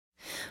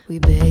We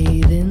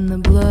bathe in the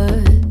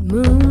blood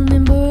moon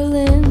in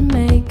Berlin,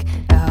 make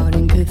out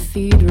in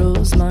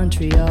cathedrals,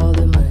 Montreal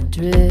to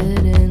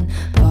Madrid, in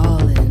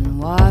falling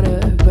water,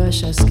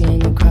 brush our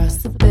skin across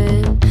the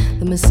bed.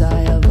 The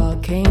Messiah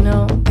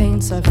volcano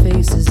paints our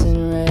faces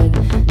in red.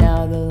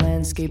 Now the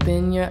landscape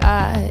in your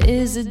eye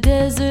is a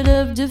desert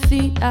of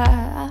defeat.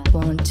 I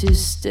want to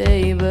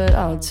stay, but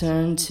I'll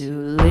turn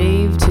to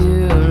leave.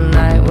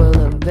 Tonight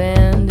we'll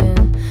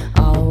abandon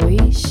all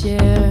we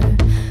share,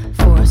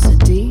 force a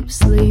deep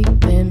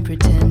sleep and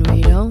pretend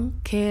we don't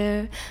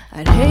care.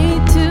 I'd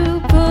hate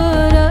to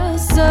put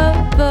us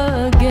up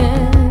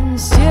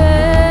against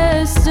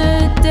yesterday.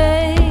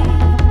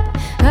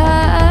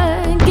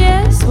 I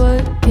guess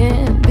what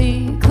can't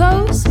be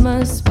close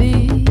must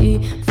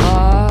be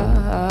far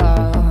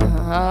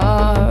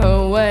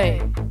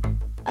away.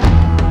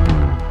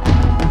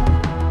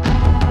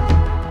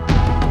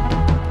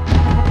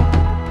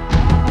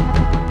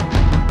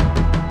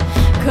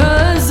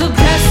 Cause the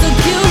past will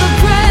kill the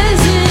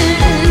present.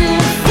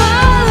 If I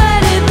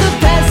let it, the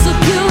past will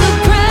kill the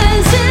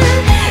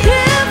present.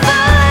 If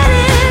I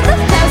let it, the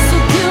past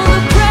will kill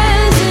the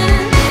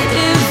present.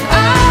 If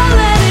I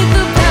let it,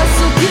 the past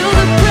will kill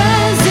the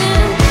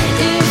present.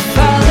 If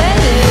I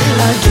let it,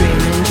 I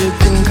dream in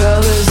dripping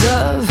colors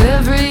of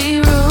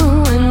every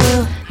room, and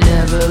we'll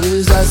never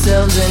lose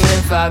ourselves. And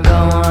if I go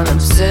on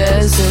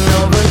obsessing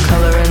over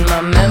coloring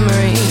my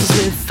memories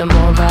with the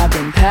more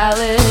vibrant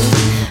palette,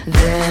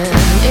 then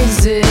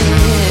exist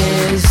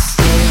is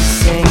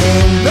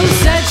singing. Those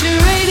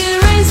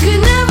saturated rains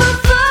could never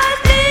flood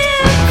me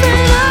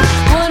enough.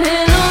 One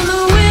hand on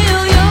the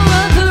wheel, your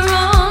other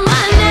on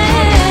my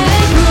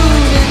neck,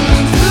 moving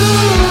me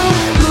through,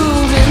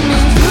 moving me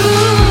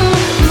through,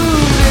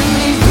 moving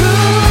me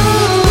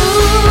through.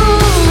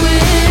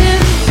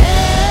 If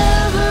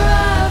ever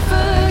I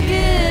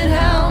forget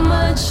how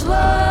much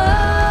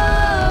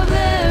love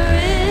there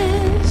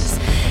is,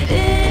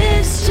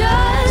 it's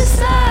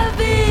just I've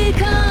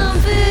become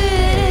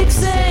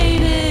fixated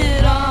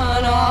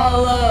on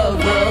all of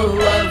the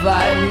love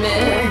I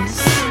miss.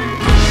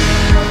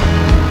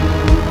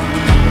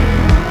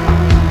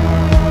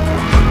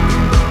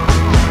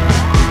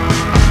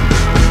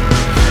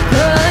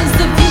 Cause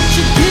the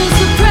future kills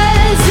the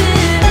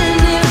present.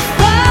 If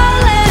I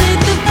let it,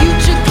 the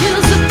future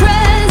kills the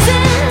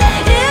present.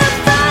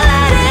 If I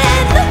let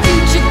it, the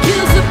future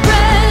kills the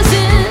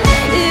present.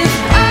 If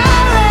I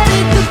let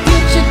it, the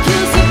future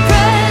kills the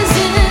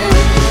present.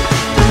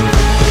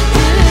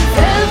 If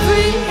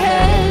every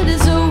head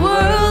is a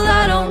world, I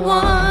don't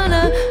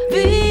wanna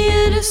be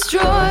a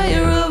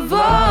destroyer of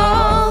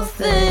all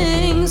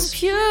things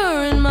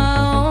pure in my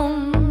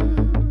own.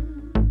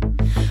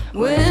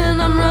 When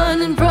I'm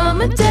running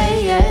from a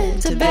day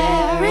yet to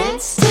bare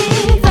its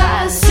teeth,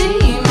 I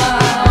see my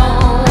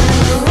only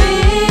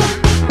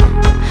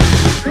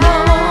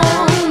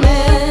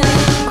moment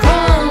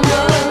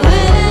crumbling,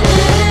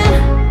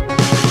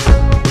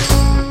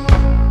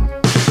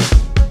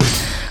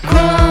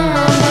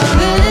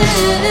 crumbling.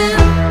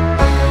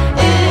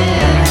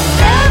 If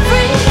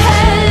every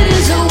head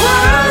is a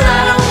world,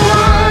 I don't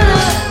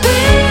wanna be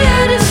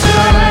a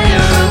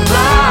destroyer of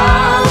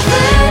all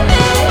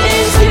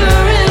things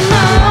pure in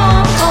my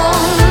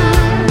own.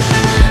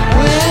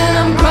 When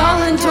I'm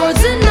crawling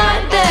towards the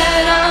night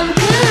that I'm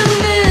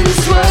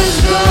convinced was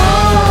golden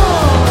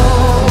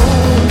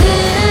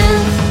and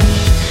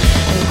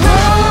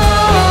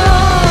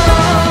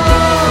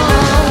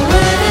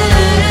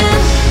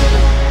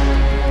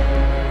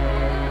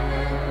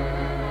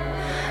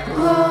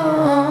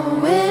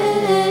glowing.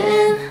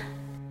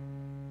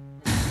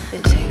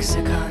 It takes a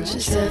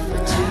conscious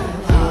effort to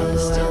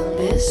hollow out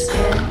this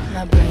head.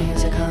 My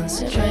brain's a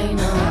constant rain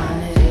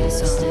on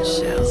its own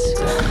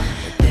shelter.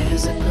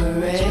 There's a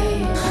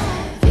parade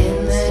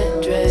in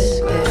that dress.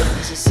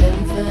 There's a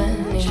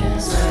symphony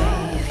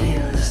sway if you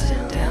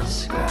listen down.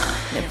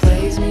 It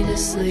plays me to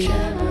sleep.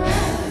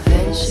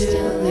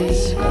 Eventually,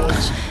 each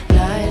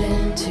night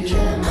into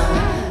my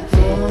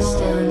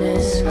morning,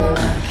 I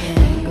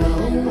can't go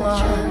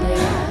on.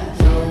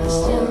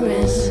 For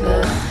in the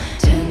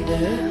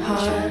tender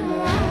heart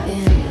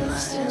in my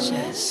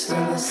chest,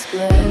 and the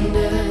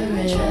splendor in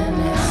its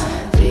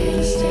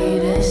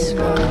beating,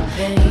 more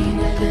pain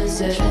it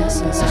possesses,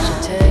 and such a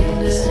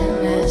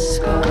tenderness.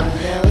 What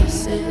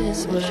else is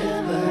worth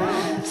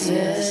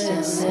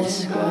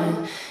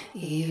possessing?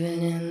 Even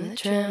in the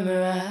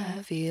tremor,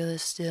 I feel a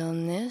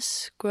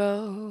stillness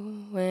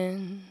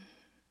growing.